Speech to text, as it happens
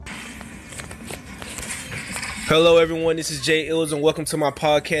Hello everyone, this is Jay Ills and welcome to my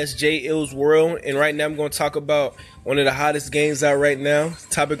podcast, Jay Ills World. And right now I'm going to talk about one of the hottest games out right now.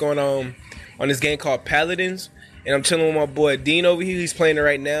 Topic on this game called Paladins. And I'm chilling with my boy Dean over here. He's playing it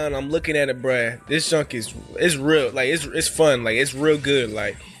right now and I'm looking at it, bruh. This junk is real. Like it's fun. Like it's real good.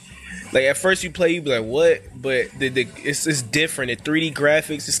 Like at first you play, you be like, what? But it's different. The 3D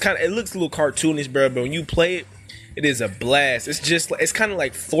graphics, it looks a little cartoonish, bruh. But when you play it, it is a blast. It's kind of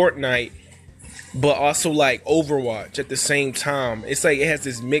like Fortnite, but also like Overwatch at the same time. It's like it has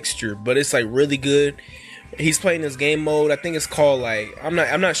this mixture, but it's like really good. He's playing this game mode. I think it's called like I'm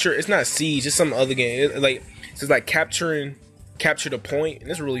not sure. It's not Siege. It's some other game. It's like capture the point, and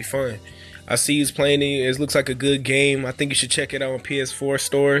it's really fun. I see he's playing it. It looks like a good game. I think you should check it out on PS4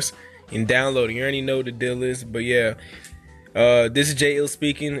 stores and download it. You already know what the deal is, but yeah. This is Jay Ills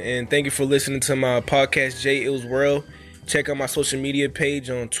speaking, and thank you for listening to my podcast, Jay Ills World. Check out my social media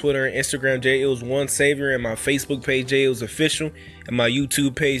page on Twitter and Instagram, Jay Ills One Savior, and my Facebook page, Jay Ills Official, and my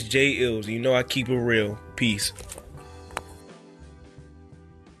YouTube page, Jay Ills. You know I keep it real. Peace.